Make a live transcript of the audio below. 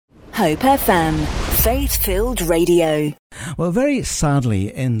Hope FM, faith-filled radio. Well, very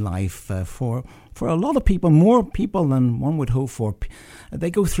sadly in life, for a lot of people, more people than one would hope for, they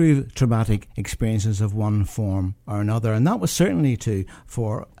go through traumatic experiences of one form or another, and that was certainly true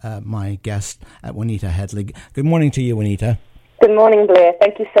for my guest, Juanita Headley. Good morning to you, Juanita. Good morning, Blair.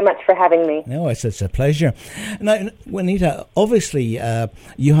 Thank you so much for having me. No, it's a pleasure. Now, Juanita, obviously,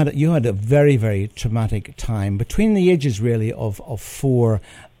 you had a very, very traumatic time between the ages, really, of 4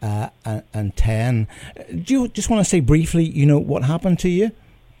 and 10. Do you just want to say briefly, what happened to you?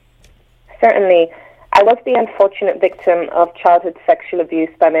 Certainly. I was the unfortunate victim of childhood sexual abuse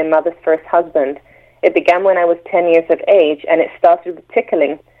by my mother's first husband. It began when I was 10 years of age, and it started with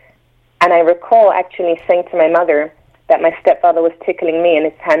tickling. And I recall actually saying to my mother that my stepfather was tickling me and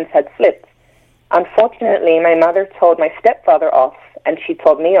his hands had slipped. Unfortunately, my mother told my stepfather off, and she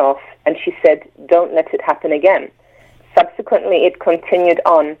told me off, and she said, "Don't let it happen again." Subsequently, it continued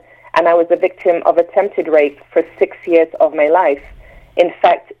on, and I was a victim of attempted rape for 6 years of my life. In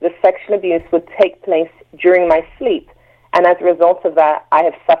fact, the sexual abuse would take place during my sleep, and as a result of that, I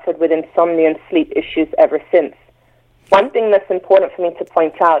have suffered with insomnia and sleep issues ever since. One thing that's important for me to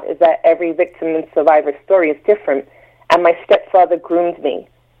point out is that every victim and survivor story is different, and my stepfather groomed me.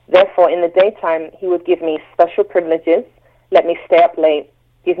 Therefore, in the daytime, he would give me special privileges, let me stay up late,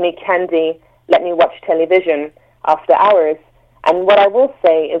 give me candy, let me watch television after hours. And what I will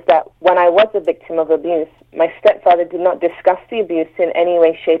say is that when I was a victim of abuse, my stepfather did not discuss the abuse in any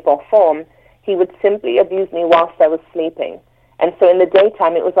way, shape, or form. He would simply abuse me whilst I was sleeping. And so in the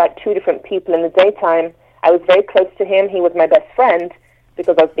daytime, it was like two different people. In the daytime, I was very close to him. He was my best friend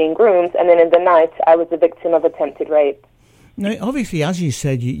because I was being groomed. And then in the night, I was a victim of attempted rape. Now, obviously, as you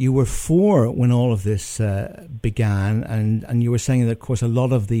said, you were 4 when all of this began, and you were saying that, of course, a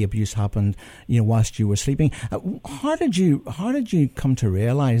lot of the abuse happened, whilst you were sleeping. How did you come to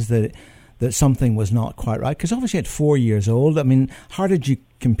realise that something was not quite right? Because obviously, at 4 years old, how did you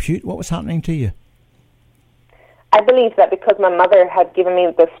compute what was happening to you? I believe that because my mother had given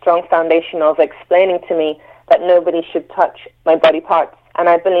me the strong foundation of explaining to me that nobody should touch my body parts, and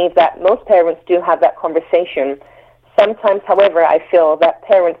I believe that most parents do have that conversation. Sometimes, however, I feel that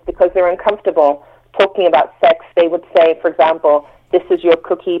parents, because they're uncomfortable talking about sex, they would say, for example, "This is your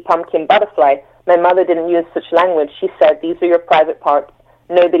cookie, pumpkin, butterfly." My mother didn't use such language. She said, "These are your private parts.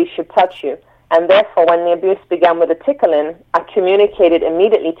 Nobody should touch you." And therefore, when the abuse began with the tickling, I communicated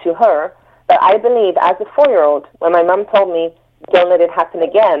immediately to her. But I believe, as a 4-year-old, when my mom told me, "Don't let it happen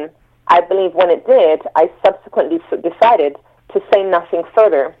again," I believe when it did, I subsequently decided to say nothing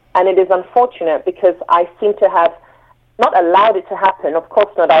further. And it is unfortunate because I seem to have not allowed it to happen. Of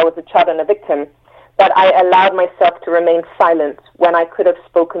course not, I was a child and a victim, but I allowed myself to remain silent when I could have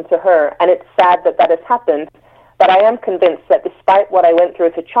spoken to her, and it's sad that that has happened, but I am convinced that despite what I went through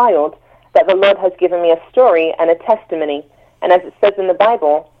as a child, that the Lord has given me a story and a testimony, and as it says in the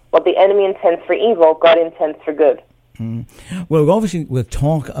Bible, what the enemy intends for evil, God intends for good. Well, obviously, we'll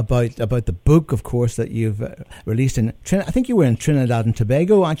talk about the book, of course, that you've released in. I think you were in Trinidad and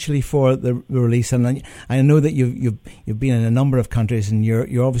Tobago actually for the release, and I know that you've been in a number of countries, and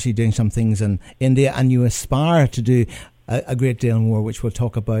you're obviously doing some things in India, and you aspire to do a great deal more, which we'll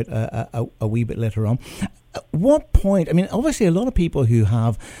talk about a wee bit later on. At what point? Obviously, a lot of people who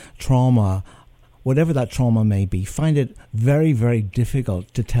have trauma, whatever that trauma may be, find it very, very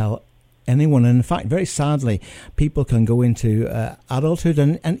difficult to tell anyone. And in fact, very sadly, people can go into adulthood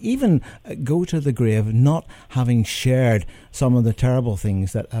and even go to the grave not having shared some of the terrible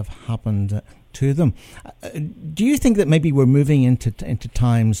things that have happened to them. Do you think that maybe we're moving into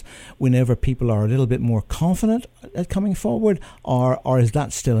times whenever people are a little bit more confident at coming forward, or is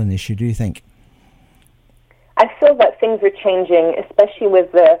that still an issue, do you think? I feel that things are changing, especially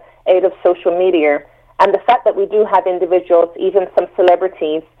with the aid of social media, and the fact that we do have individuals, even some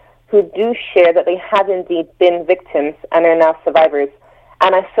celebrities, who do share that they have indeed been victims and are now survivors.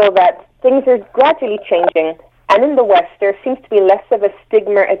 And I feel that things are gradually changing. And in the West, there seems to be less of a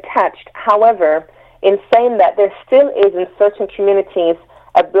stigma attached. However, in saying that, there still is in certain communities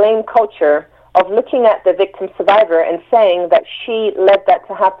a blame culture of looking at the victim survivor and saying that she led that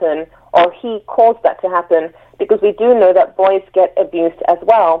to happen or he caused that to happen, because we do know that boys get abused as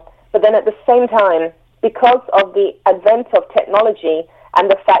well. But then at the same time, because of the advent of technology, and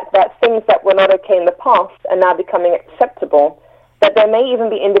the fact that things that were not okay in the past are now becoming acceptable, that there may even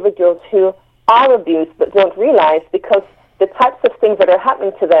be individuals who are abused but don't realize, because the types of things that are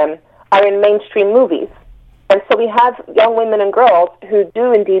happening to them are in mainstream movies. And so we have young women and girls who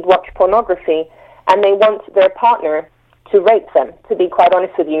do indeed watch pornography, and they want their partner to rape them, to be quite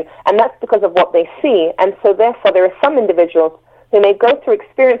honest with you. And that's because of what they see. And so therefore there are some individuals who may go through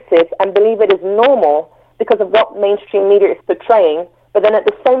experiences and believe it is normal because of what mainstream media is portraying, but then at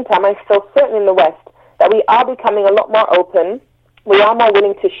the same time, I feel certainly in the West that we are becoming a lot more open, we are more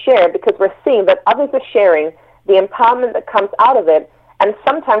willing to share because we're seeing that others are sharing the empowerment that comes out of it, and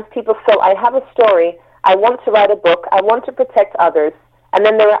sometimes people feel, I have a story, I want to write a book, I want to protect others, and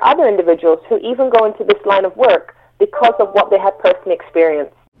then there are other individuals who even go into this line of work because of what they have personally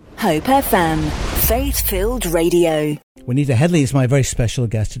experienced. Hope FM, faith-filled radio. Juanita Headley is my very special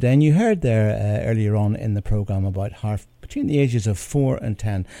guest today, and you heard there earlier on in the programme about how between the ages of 4 and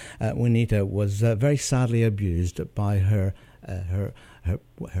 10, Juanita was very sadly abused by her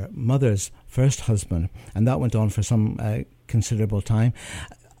mother's first husband, and that went on for some considerable time.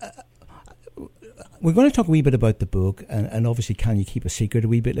 We're going to talk a wee bit about the book, and obviously, can you keep a secret a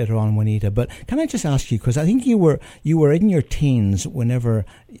wee bit later on, Juanita? But can I just ask you, because I think you were in your teens whenever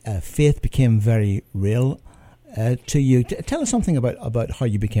faith became very real to you. Tell us something about how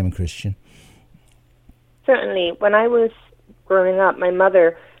you became a Christian. Certainly. When I was growing up, my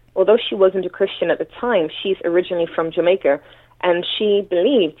mother, although she wasn't a Christian at the time, she's originally from Jamaica, and she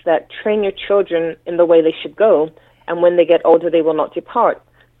believed that train your children in the way they should go, and when they get older, they will not depart.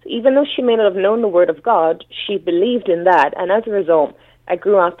 So even though she may not have known the Word of God, she believed in that, and as a result, I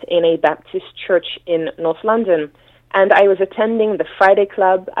grew up in a Baptist church in North London, and I was attending the Friday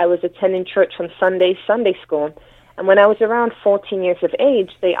Club, I was attending church on Sunday, Sunday school, and when I was around 14 years of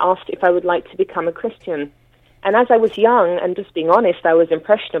age, they asked if I would like to become a Christian. And as I was young, and just being honest, I was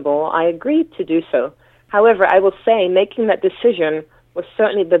impressionable, I agreed to do so. However, I will say making that decision was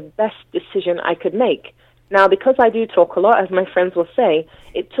certainly the best decision I could make. Now, because I do talk a lot, as my friends will say,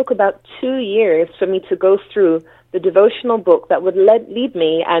 it took about 2 years for me to go through the devotional book that would lead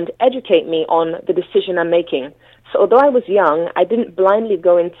me and educate me on the decision I'm making. So although I was young, I didn't blindly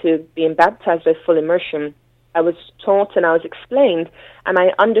go into being baptized by full immersion. I was taught and I was explained, and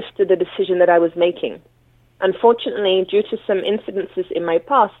I understood the decision that I was making. Unfortunately, due to some incidences in my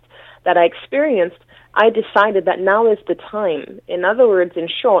past that I experienced, I decided that now is the time. In other words, in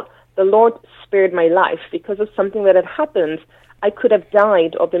short, the Lord spared my life because of something that had happened. I could have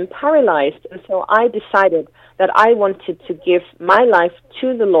died or been paralyzed, and so I decided that I wanted to give my life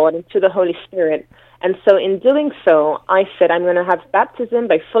to the Lord and to the Holy Spirit. And so in doing so, I said I'm going to have baptism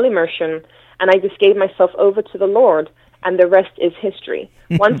by full immersion, and I just gave myself over to the Lord, and the rest is history.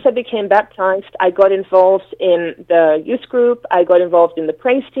 Once I became baptized, I got involved in the youth group, I got involved in the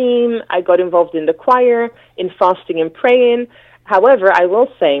praise team, I got involved in the choir, in fasting and praying. However, I will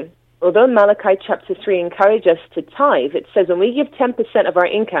say, although Malachi chapter 3 encourages us to tithe, it says when we give 10% of our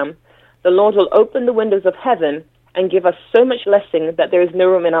income, the Lord will open the windows of heaven and give us so much blessing that there is no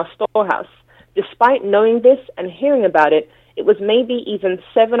room in our storehouse. Despite knowing this and hearing about it, it was maybe even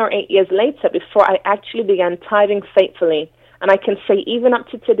 7 or 8 years later before I actually began tithing faithfully. And I can say even up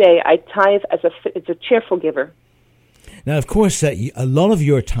to today, I tithe as a cheerful giver. Now, of course, a lot of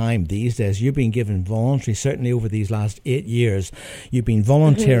your time these days, you're being given voluntary, certainly over these last 8 years, you've been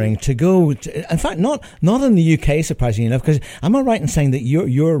volunteering to go to, in fact, not in the UK, surprisingly enough, because am I right in saying that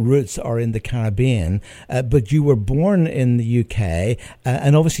your roots are in the Caribbean, but you were born in the UK,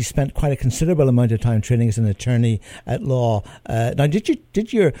 and obviously spent quite a considerable amount of time training as an attorney at law. Now,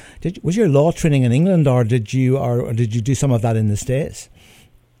 was your law training in England, or did you do some of that in the States?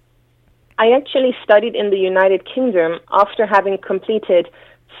 I actually studied in the United Kingdom after having completed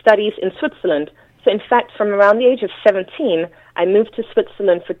studies in Switzerland. So in fact, from around the age of 17, I moved to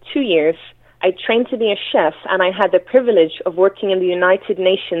Switzerland for 2 years. I trained to be a chef, and I had the privilege of working in the United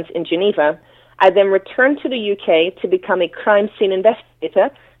Nations in Geneva. I then returned to the UK to become a crime scene investigator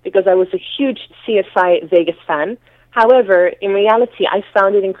because I was a huge CSI Vegas fan. However, in reality, I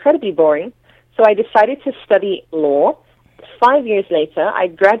found it incredibly boring. So I decided to study law. 5 years later, I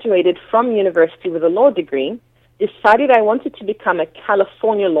graduated from university with a law degree, decided I wanted to become a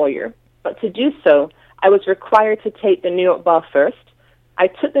California lawyer, but to do so, I was required to take the New York bar first. I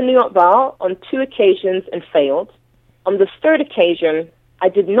took the New York bar on 2 occasions and failed. On the 3rd occasion, I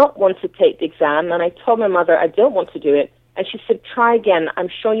did not want to take the exam, and I told my mother I don't want to do it, and she said, try again, I'm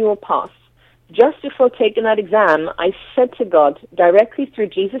sure you will pass. Just before taking that exam, I said to God, directly through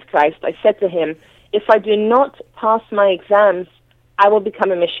Jesus Christ, I said to him, if I do not pass my exams, I will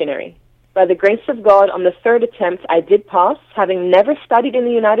become a missionary. By the grace of God, on the 3rd attempt, I did pass. Having never studied in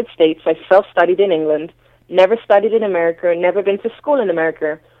the United States, I self-studied in England, never studied in America, never been to school in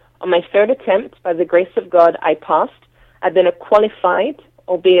America. On my 3rd attempt, by the grace of God, I passed. I've been a qualified,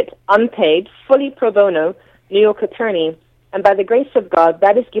 albeit unpaid, fully pro bono New York attorney. And by the grace of God,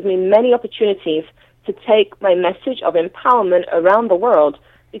 that has given me many opportunities to take my message of empowerment around the world.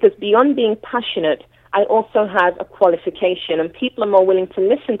 Because beyond being passionate, I also have a qualification, and people are more willing to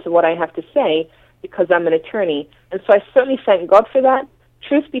listen to what I have to say because I'm an attorney. And so I certainly thank God for that.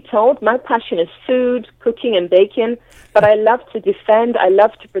 Truth be told, my passion is food, cooking, and baking, but I love to defend, I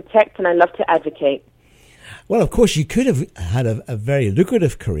love to protect, and I love to advocate. Well, of course, you could have had a very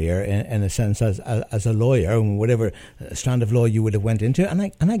lucrative career in a sense as a lawyer, and whatever strand of law you would have went into.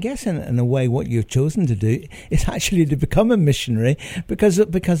 And I guess in a way, what you've chosen to do is actually to become a missionary, because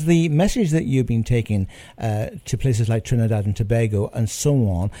the message that you've been taking to places like Trinidad and Tobago and so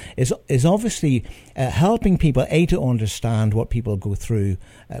on is obviously helping people to understand what people go through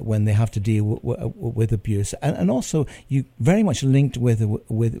when they have to deal with abuse, and also you very much linked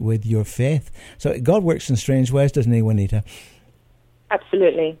with your faith. So God works in strange ways, doesn't he, Juanita?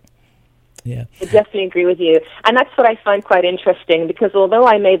 Absolutely. Yeah. I definitely agree with you. And that's what I find quite interesting, because although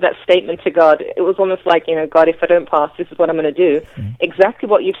I made that statement to God, it was almost like, God, if I don't pass, this is what I'm going to do. Mm. Exactly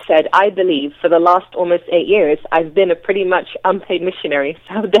what you've said. I believe for the last almost 8 years, I've been a pretty much unpaid missionary.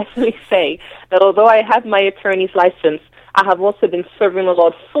 So I would definitely say that although I have my attorney's license, I have also been serving the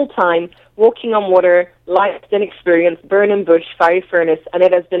Lord full-time, walking on water, life and experience, burning bush, fiery furnace, and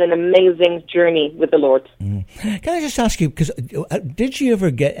it has been an amazing journey with the Lord. Mm. Can I just ask you, because did you ever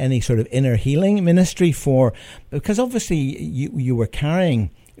get any sort of inner healing ministry because obviously you were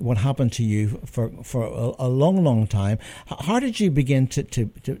carrying what happened to you for a long, long time. How did you begin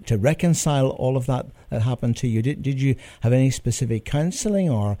to reconcile all of that happened to you? Did you have any specific counselling,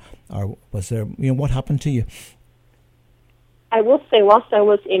 or was there, what happened to you? I will say, whilst I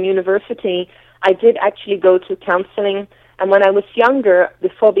was in university, I did actually go to counseling. And when I was younger,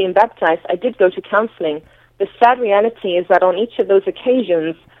 before being baptized, I did go to counseling. The sad reality is that on each of those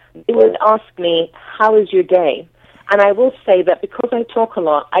occasions, they would ask me, how is your day? And I will say that because I talk a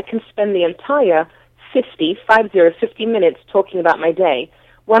lot, I can spend the entire 50 minutes talking about my day.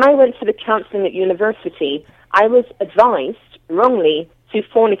 When I went to the counseling at university, I was advised, wrongly, to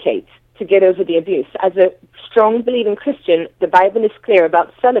fornicate, to get over the abuse. As a strong believing Christian, the Bible is clear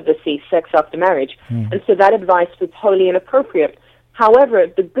about celibacy, sex after marriage, and so that advice was wholly inappropriate. However,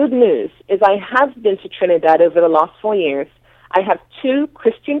 the good news is I have been to Trinidad over the last 4 years. I have 2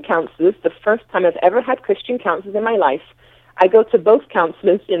 Christian counselors, the first time I've ever had Christian counselors in my life. I go to both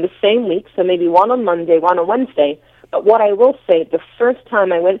counselors in the same week, so maybe one on Monday, one on Wednesday. But what I will say, the first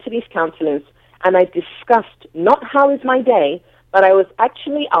time I went to these counselors and I discussed not how is my day, but I was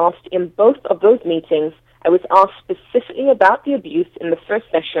actually asked in both of those meetings, I was asked specifically about the abuse in the first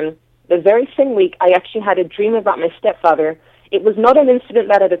session. The very same week, I actually had a dream about my stepfather. It was not an incident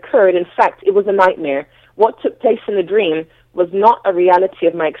that had occurred. In fact, it was a nightmare. What took place in the dream was not a reality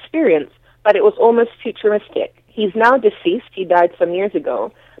of my experience, but it was almost futuristic. He's now deceased. He died some years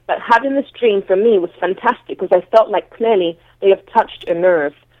ago. But having this dream for me was fantastic, because I felt like clearly they have touched a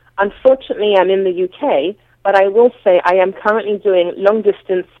nerve. Unfortunately, I'm in the UK, but I will say I am currently doing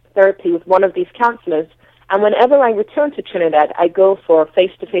long-distance therapy with one of these counselors. And whenever I return to Trinidad, I go for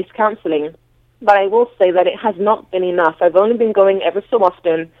face-to-face counseling. But I will say that it has not been enough. I've only been going ever so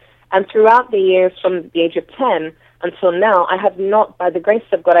often. And throughout the years from the age of 10 until now, I have not, by the grace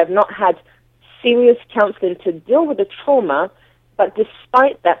of God, I've not had serious counseling to deal with the trauma. But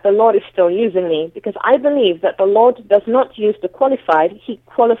despite that, the Lord is still using me, because I believe that the Lord does not use the qualified, He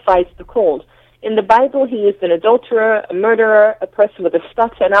qualifies the called. In the Bible, He used an adulterer, a murderer, a person with a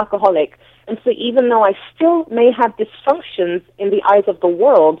stutter, an alcoholic. And so even though I still may have dysfunctions in the eyes of the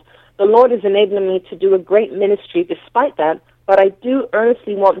world, the Lord is enabling me to do a great ministry despite that. But I do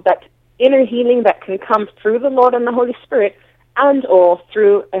earnestly want that inner healing that can come through the Lord and the Holy Spirit, and or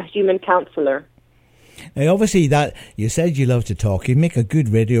through a human counselor. Now, obviously, that you said you love to talk. You make a good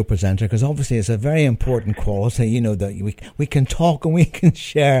radio presenter, because obviously it's a very important quality. That we can talk and we can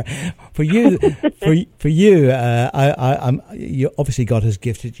share. For you, you obviously God has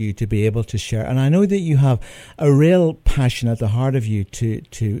gifted you to be able to share, and I know that you have a real passion at the heart of you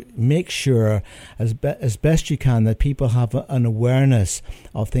to make sure as best you can that people have an awareness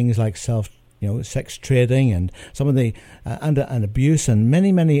of things like sex trading and some of the and abuse and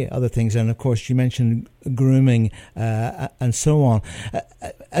many other things, and of course you mentioned grooming and so on.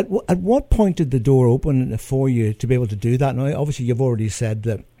 At what point did the door open for you to be able to do that? Now, obviously, you've already said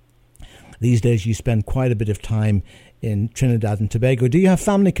that these days you spend quite a bit of time in Trinidad and Tobago. Do you have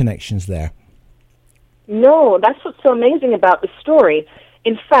family connections there? No, that's what's so amazing about the story.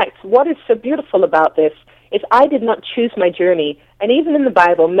 In fact, what is so beautiful about this is I did not choose my journey. And even in the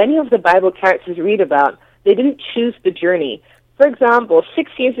Bible, many of the Bible characters read about, they didn't choose the journey. For example,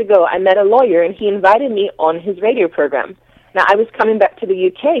 6 years ago, I met a lawyer, and he invited me on his radio program. Now, I was coming back to the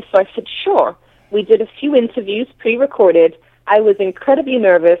UK, so I said, sure. We did a few interviews, pre-recorded. I was incredibly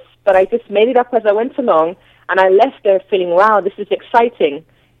nervous, but I just made it up as I went along, and I left there feeling, wow, this is exciting.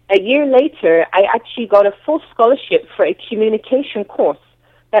 A year later, I actually got a full scholarship for a communication course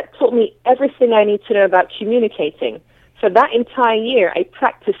that taught me everything I need to know about communicating. For that entire year, I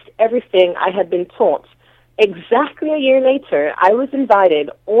practiced everything I had been taught. Exactly a year later, I was invited,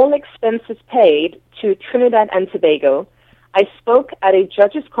 all expenses paid, to Trinidad and Tobago. I spoke at a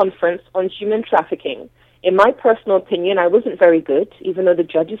judges' conference on human trafficking. In my personal opinion, I wasn't very good, even though the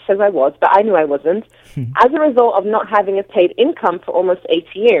judges said I was, but I knew I wasn't. As a result of not having a paid income for almost 8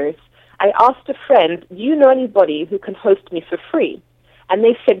 years, I asked a friend, do you know anybody who can host me for free? And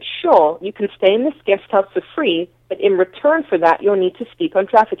they said, sure, you can stay in this guest house for free, but in return for that, you'll need to speak on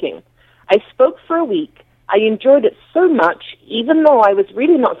trafficking. I spoke for a week. I enjoyed it so much, even though I was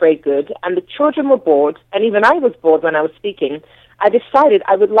really not very good, and the children were bored, and even I was bored when I was speaking. I decided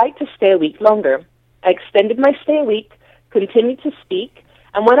I would like to stay a week longer. I extended my stay a week, continued to speak,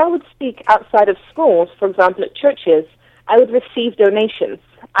 and when I would speak outside of schools, for example at churches, I would receive donations.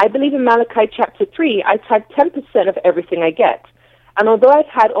 I believe in Malachi chapter 3, I tithe 10% of everything I get. And although I've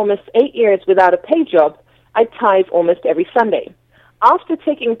had almost 8 years without a paid job, I tithe almost every Sunday. After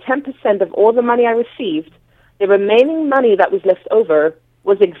taking 10% of all the money I received, the remaining money that was left over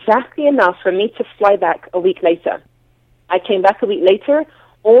was exactly enough for me to fly back a week later. I came back a week later.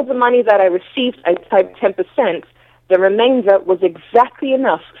 All the money that I received, I tithed 10%. The remainder was exactly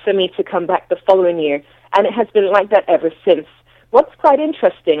enough for me to come back the following year, and it has been like that ever since. What's quite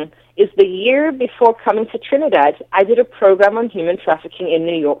interesting is the year before coming to Trinidad, I did a program on human trafficking in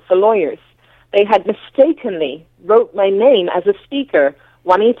New York for lawyers. They had mistakenly wrote my name as a speaker,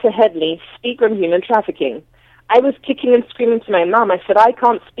 Juanita Headley, speaker on human trafficking. I was kicking and screaming to my mom. I said, I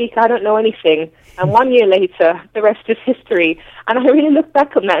can't speak, I don't know anything. And 1 year later, the rest is history. And I really look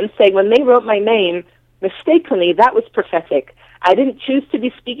back on that and say, when they wrote my name mistakenly, that was prophetic. I didn't choose to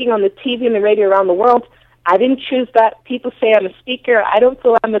be speaking on the TV and the radio around the world. I didn't choose that. People say I'm a speaker. I don't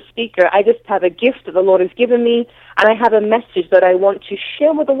feel I'm a speaker. I just have a gift that the Lord has given me, and I have a message that I want to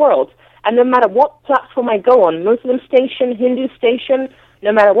share with the world. And no matter what platform I go on, Muslim station, Hindu station,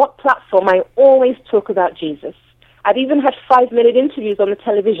 no matter what platform, I always talk about Jesus. I've even had 5-minute interviews on the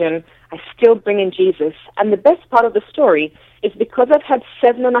television. I still bring in Jesus. And the best part of the story is because I've had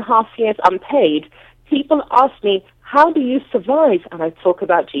 7.5 years unpaid, people ask me, how do you survive? And I talk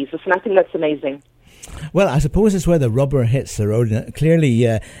about Jesus, and I think that's amazing. Well, I suppose it's where the rubber hits the road. Clearly,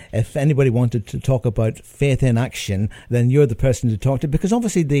 if anybody wanted to talk about faith in action, then you're the person to talk to, because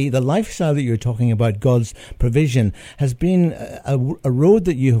obviously the lifestyle that you're talking about, God's provision, has been a road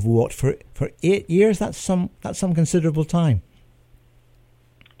that you have walked for 8 years. That's some considerable time.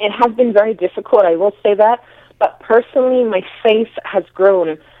 It has been very difficult, I will say that, but personally, my faith has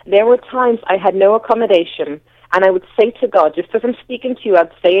grown. There were times I had no accommodation, and I would say to God, just as I'm speaking to you,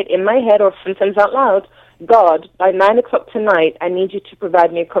 I'd say it in my head or sometimes out loud, God, by 9 o'clock tonight, I need you to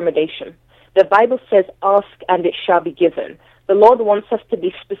provide me accommodation. The Bible says, ask and it shall be given. The Lord wants us to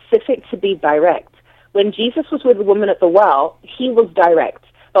be specific, to be direct. When Jesus was with the woman at the well, he was direct.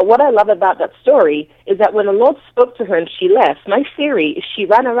 But what I love about that story is that when the Lord spoke to her and she left, my theory is she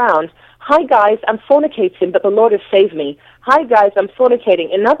ran around, hi guys, I'm fornicating, but the Lord has saved me. Hi guys, I'm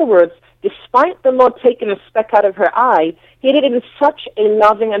fornicating. In other words, despite the Lord taking a speck out of her eye, he did it in such a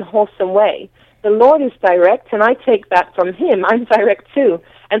loving and wholesome way. The Lord is direct, and I take that from him. I'm direct too.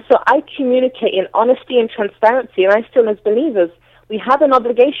 And so I communicate in honesty and transparency, and I still, as believers, we have an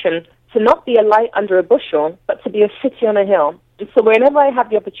obligation to not be a light under a bushel, but to be a city on a hill. And so whenever I have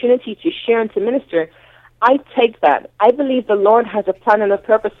the opportunity to share and to minister, I take that. I believe the Lord has a plan and a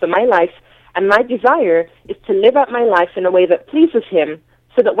purpose for my life, and my desire is to live out my life in a way that pleases him,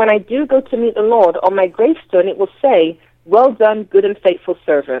 so that when I do go to meet the Lord, on my gravestone it will say, well done, good and faithful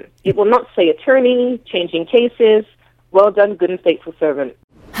servant. It will not say attorney, changing cases, well done, good and faithful servant.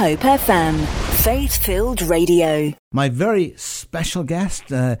 Hope FM, faith-filled radio. My very special guest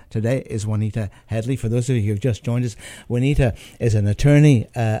today is Juanita Headley. For those of you who have just joined us, Juanita is an attorney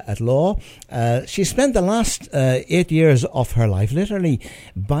at law. She spent the last 8 years of her life literally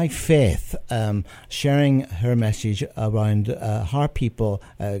by faith, sharing her message around how people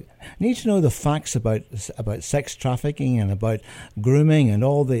need to know the facts about sex trafficking and about grooming and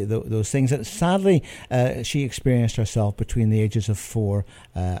all those things that sadly she experienced herself between the ages of 4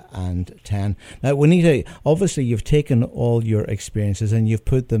 and 10. Now, Juanita, obviously you've taken all your experiences and you've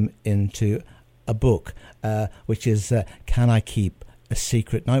put them into a book, which is Can I Keep a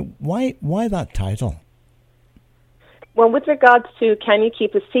Secret? Now, why that title? Well, with regards to Can You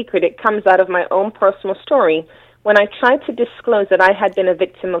Keep a Secret, it comes out of my own personal story. When I tried to disclose that I had been a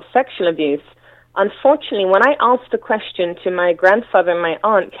victim of sexual abuse, Unfortunately, when I asked the question to my grandfather and my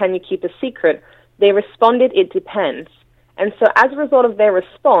aunt, can you keep a secret, they responded, it depends. And so as a result of their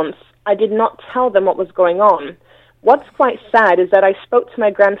response, I did not tell them what was going on. What's quite sad is that I spoke to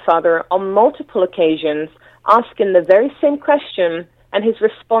my grandfather on multiple occasions, asking the very same question, and his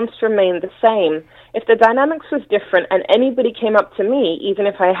response remained the same. If the dynamics was different and anybody came up to me, even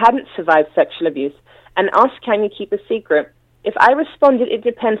if I hadn't survived sexual abuse, and asked, can you keep a secret? If I responded, it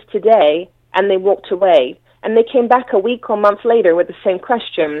depends today, and they walked away, and they came back a week or month later with the same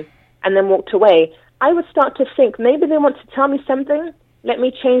question, and then walked away, I would start to think, maybe they want to tell me something. Let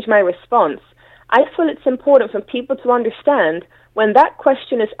me change my response. I feel it's important for people to understand when that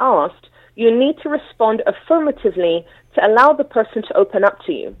question is asked, you need to respond affirmatively to allow the person to open up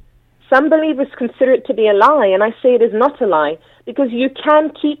to you. Some believers consider it to be a lie, and I say it is not a lie, because you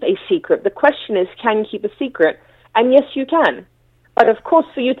can keep a secret. The question is, can you keep a secret? And yes, you can. But of course,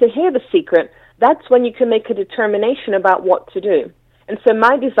 for you to hear the secret, that's when you can make a determination about what to do. And so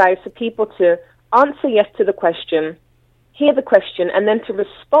my desire is for people to answer yes to the question, hear the question, and then to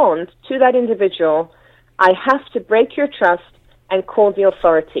respond to that individual, I have to break your trust and call the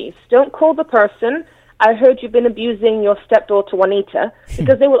authorities. Don't call the person, I heard you've been abusing your stepdaughter Juanita,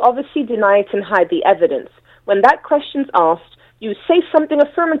 because they will obviously deny it and hide the evidence. When that question's asked, you say something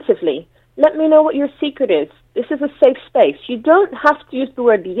affirmatively. Let me know what your secret is. This is a safe space. You don't have to use the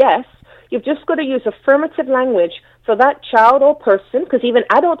word yes. You've just got to use affirmative language for that child or person, because even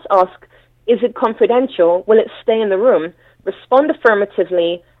adults ask, is it confidential? Will it stay in the room? Respond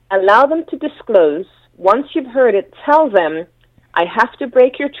affirmatively. Allow them to disclose. Once you've heard it, tell them, I have to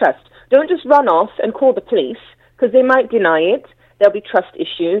break your trust. Don't just run off and call the police, because they might deny it. There'll be trust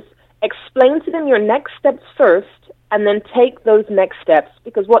issues. Explain to them your next steps first, and then take those next steps.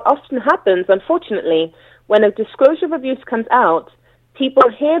 Because what often happens, unfortunately, when a disclosure of abuse comes out, people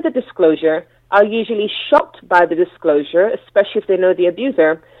hear the disclosure, are usually shocked by the disclosure, especially if they know the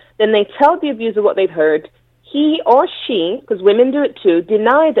abuser. Then they tell the abuser what they've heard. He or she, because women do it too,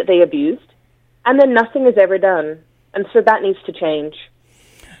 deny that they abused, and then nothing is ever done. And so that needs to change.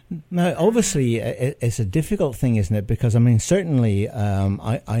 Now, obviously, it's a difficult thing, isn't it? Because, I mean, certainly,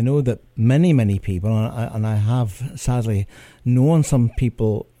 I know that many people, and I have sadly known some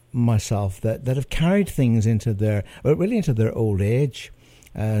people myself that have carried things into their old age.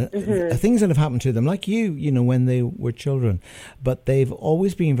 Things that have happened to them, like you know, when they were children. But they've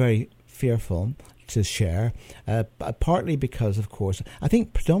always been very fearful to share, partly because, of course, I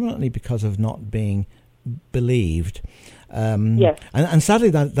think predominantly because of not being believed. Yes. And sadly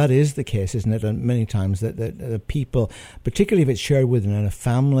that is the case, isn't it? And many times that people, particularly if it's shared within a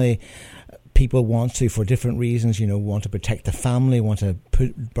family, people want to, for different reasons, you know, want to protect the family, want to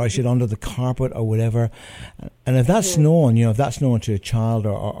brush it under the carpet or whatever. And if that's known, you know, if that's known to a child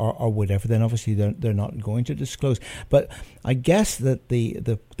or whatever, then obviously they're not going to disclose. But I guess that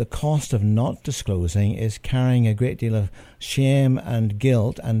the cost of not disclosing is carrying a great deal of shame and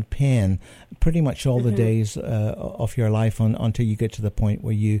guilt and pain pretty much all the days of your life until you get to the point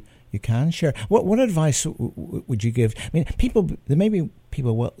where you can share. What advice would you give? I mean, there may be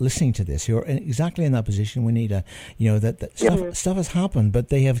people listening to this who are exactly in that position. We need that stuff has happened, but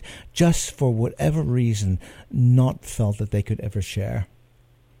they have just for whatever reason not felt that they could ever share.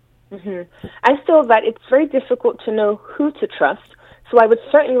 I feel that it's very difficult to know who to trust. So I would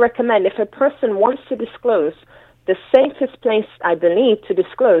certainly recommend, if a person wants to disclose, the safest place, I believe, to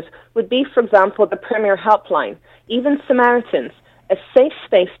disclose would be, for example, the Premier Helpline, even Samaritans, a safe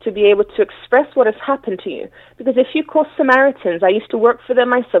space to be able to express what has happened to you. Because if you call Samaritans, I used to work for them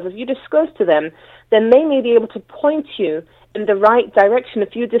myself, if you disclose to them, then they may be able to point you in the right direction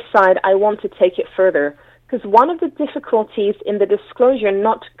if you decide, I want to take it further. Because one of the difficulties in the disclosure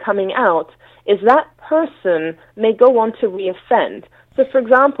not coming out is that person may go on to reoffend. So, for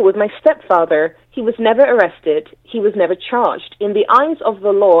example, with my stepfather, he was never arrested, he was never charged. In the eyes of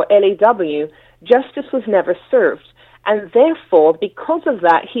the law, LAW, justice was never served. And therefore, because of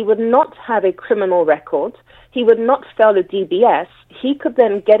that, he would not have a criminal record, he would not fail a DBS, he could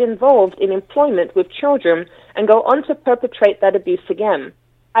then get involved in employment with children and go on to perpetrate that abuse again.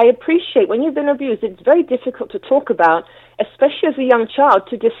 I appreciate when you've been abused, it's very difficult to talk about, especially as a young child,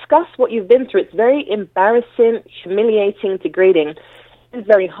 to discuss what you've been through. It's very embarrassing, humiliating, degrading. It's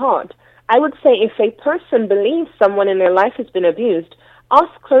very hard. I would say if a person believes someone in their life has been abused,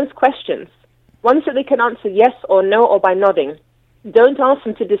 ask closed questions, ones that they can answer yes or no or by nodding. Don't ask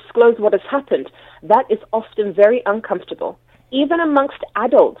them to disclose what has happened. That is often very uncomfortable. Even amongst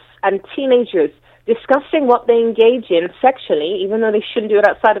adults and teenagers, discussing what they engage in sexually, even though they shouldn't do it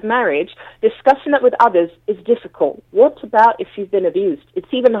outside of marriage, discussing that with others is difficult. What about if you've been abused?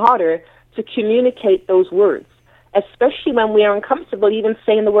 It's even harder to communicate those words, especially when we are uncomfortable even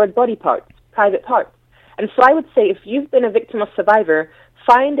saying the word body parts, private parts. And so I would say if you've been a victim or survivor,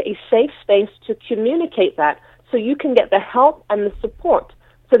 find a safe space to communicate that so you can get the help and the support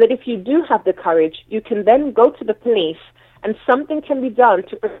so that if you do have the courage, you can then go to the police and something can be done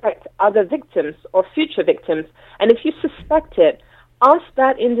to protect other victims or future victims. And if you suspect it, ask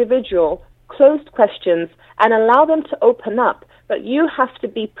that individual closed questions and allow them to open up. But you have to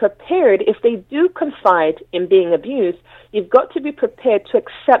be prepared if they do confide in being abused. You've got to be prepared to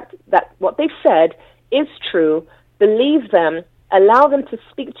accept that what they've said is true, believe them, allow them to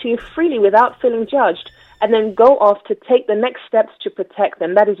speak to you freely without feeling judged, and then go off to take the next steps to protect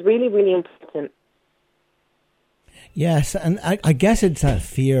them. That is really, really important. Yes, and I guess it's that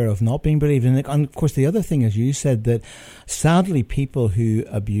fear of not being believed. And of course, the other thing, as you said, that sadly people who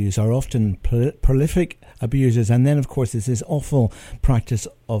abuse are often prolific abusers. And then, of course, there's this awful practice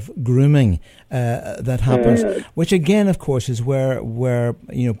of grooming that happens, which again, of course, is where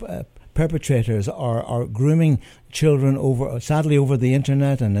perpetrators are grooming children sadly over the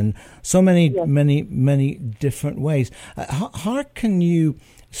internet and in so many different ways. How can you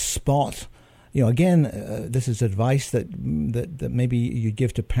spot? Again, this is advice that maybe you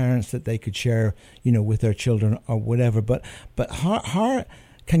give to parents that they could share, with their children or whatever. But how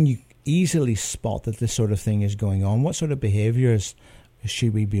can you easily spot that this sort of thing is going on? What sort of behaviours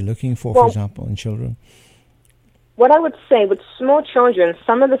should we be looking for example, in children? What I would say with small children,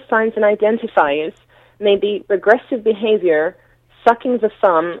 some of the signs and identifiers may be regressive behavior, sucking the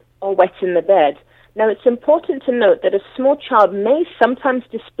thumb, or wetting the bed. Now, it's important to note that a small child may sometimes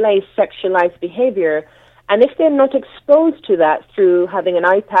display sexualized behavior, and if they're not exposed to that through having an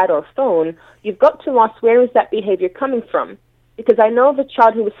iPad or phone, you've got to ask, where is that behavior coming from? Because I know of a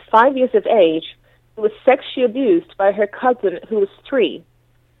child who was 5 years of age who was sexually abused by her cousin who was 3.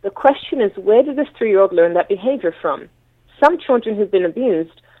 The question is, where did this 3-year-old learn that behavior from? Some children who've been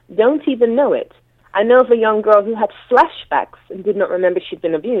abused don't even know it. I know of a young girl who had flashbacks and did not remember she'd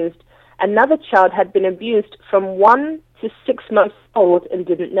been abused. Another child had been abused from 1 to 6 months old and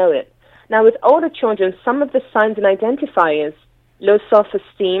didn't know it. Now, with older children, some of the signs and identifiers, low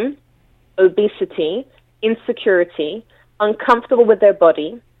self-esteem, obesity, insecurity, uncomfortable with their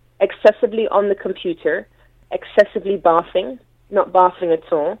body, excessively on the computer, excessively bathing, not bathing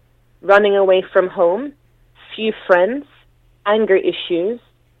at all, running away from home, few friends, anger issues,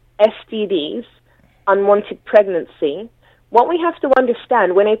 STDs, unwanted pregnancy. What we have to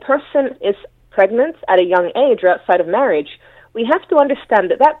understand, when a person is pregnant at a young age or outside of marriage, we have to understand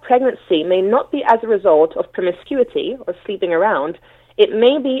that that pregnancy may not be as a result of promiscuity or sleeping around. It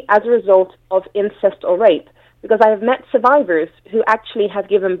may be as a result of incest or rape, because I have met survivors who actually have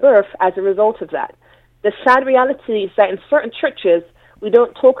given birth as a result of that. The sad reality is that in certain churches, we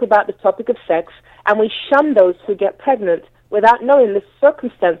don't talk about the topic of sex, and we shun those who get pregnant without knowing the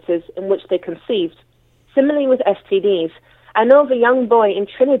circumstances in which they conceived. Similarly with STDs, I know of a young boy in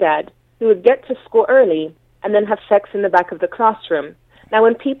Trinidad who would get to school early and then have sex in the back of the classroom. Now,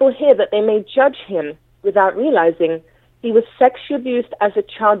 when people hear that, they may judge him without realizing he was sexually abused as a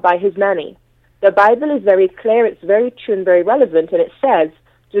child by his nanny. The Bible is very clear, it's very true and very relevant, and it says,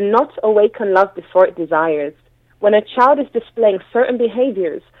 do not awaken love before it desires. When a child is displaying certain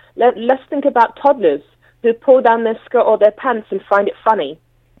behaviors, let's think about toddlers who pull down their skirt or their pants and find it funny.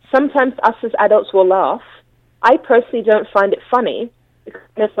 Sometimes us as adults will laugh. I personally don't find it funny,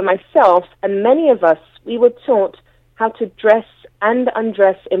 because for myself and many of us, we were taught how to dress and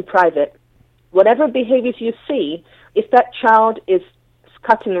undress in private. Whatever behaviors you see, if that child is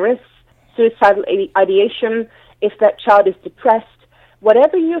cutting wrists, suicidal ideation, if that child is depressed,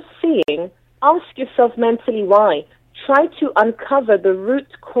 whatever you're seeing, ask yourself mentally why. Try to uncover the root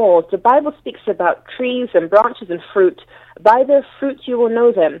cause. The Bible speaks about trees and branches and fruit. By their fruit you will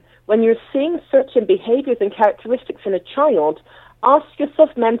know them. When you're seeing certain behaviors and characteristics in a child, ask yourself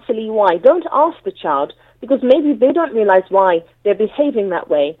mentally why. Don't ask the child, because maybe they don't realize why they're behaving that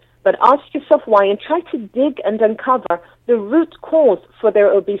way. But ask yourself why and try to dig and uncover the root cause for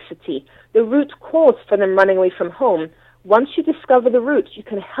their obesity, the root cause for them running away from home. Once you discover the root, you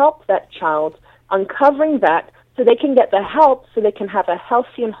can help that child uncovering that so they can get the help so they can have a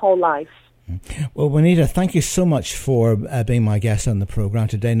healthy and whole life. Well, Juanita, thank you so much for being my guest on the program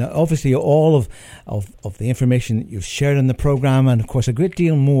today. Now, obviously, all of the information that you've shared in the program, and of course, a great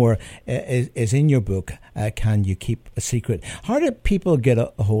deal more is in your book. Can You Keep a Secret? How do people get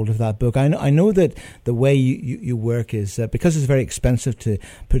a hold of that book? I know that the way you work is because it's very expensive to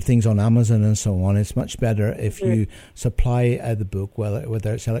put things on Amazon and so on. It's much better if you supply the book,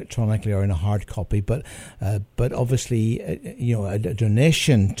 whether it's electronically or in a hard copy. But obviously, a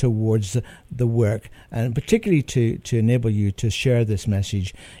donation towards the work, and particularly to enable you to share this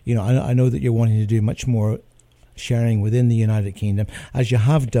message. I know that you're wanting to do much more sharing within the United Kingdom, as you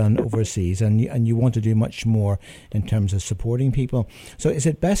have done overseas, and you want to do much more in terms of supporting people. So is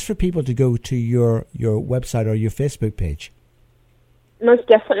it best for people to go to your website or your Facebook page? Most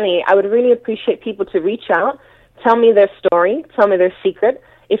definitely. I would really appreciate people to reach out, tell me their story, tell me their secret.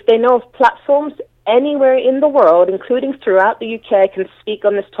 If they know of platforms anywhere in the world, including throughout the UK, I can speak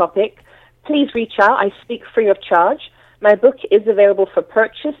on this topic, please reach out. I speak free of charge. My book is available for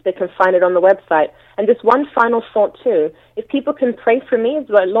purchase. They can find it on the website. And just one final thought, too. If people can pray for me,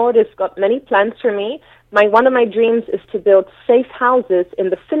 the Lord has got many plans for me. One of my dreams is to build safe houses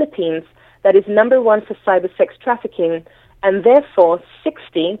in the Philippines that is number one for cyber sex trafficking. And therefore,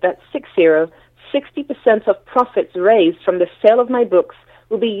 60% of profits raised from the sale of my books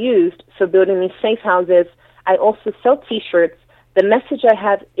will be used for building these safe houses. I also sell T-shirts. The message I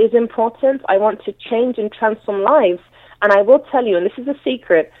have is important. I want to change and transform lives. And I will tell you, and this is a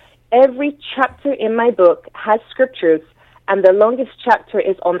secret, every chapter in my book has scriptures, and the longest chapter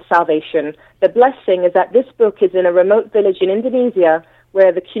is on salvation. The blessing is that this book is in a remote village in Indonesia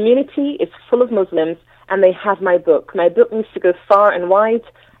where the community is full of Muslims, and they have my book. My book needs to go far and wide.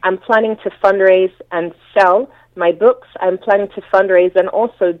 I'm planning to fundraise and sell my books. I'm planning to fundraise and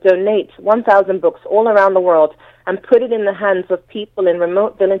also donate 1,000 books all around the world and put it in the hands of people in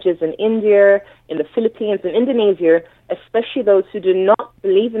remote villages in India, in the Philippines, and Indonesia, especially those who do not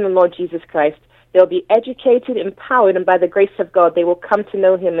believe in the Lord Jesus Christ. They'll be educated, empowered, and by the grace of God, they will come to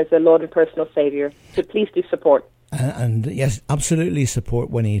know Him as their Lord and personal Savior. So please do support. And yes, absolutely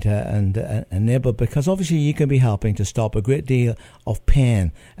support Juanita and enable, because obviously you can be helping to stop a great deal of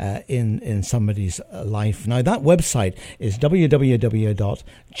pain in somebody's life. Now, that website is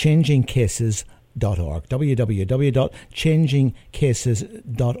www.changingcases.org.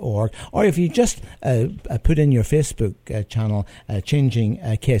 www.changingcases.org, or if you just put in your Facebook channel Changing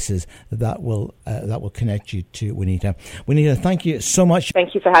Cases, that will connect you to Juanita. Juanita, thank you so much.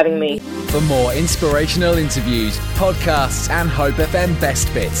 Thank you for having me. For more inspirational interviews, podcasts, and Hope FM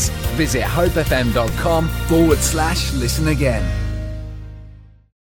best bits, visit hopefm.com/listen again.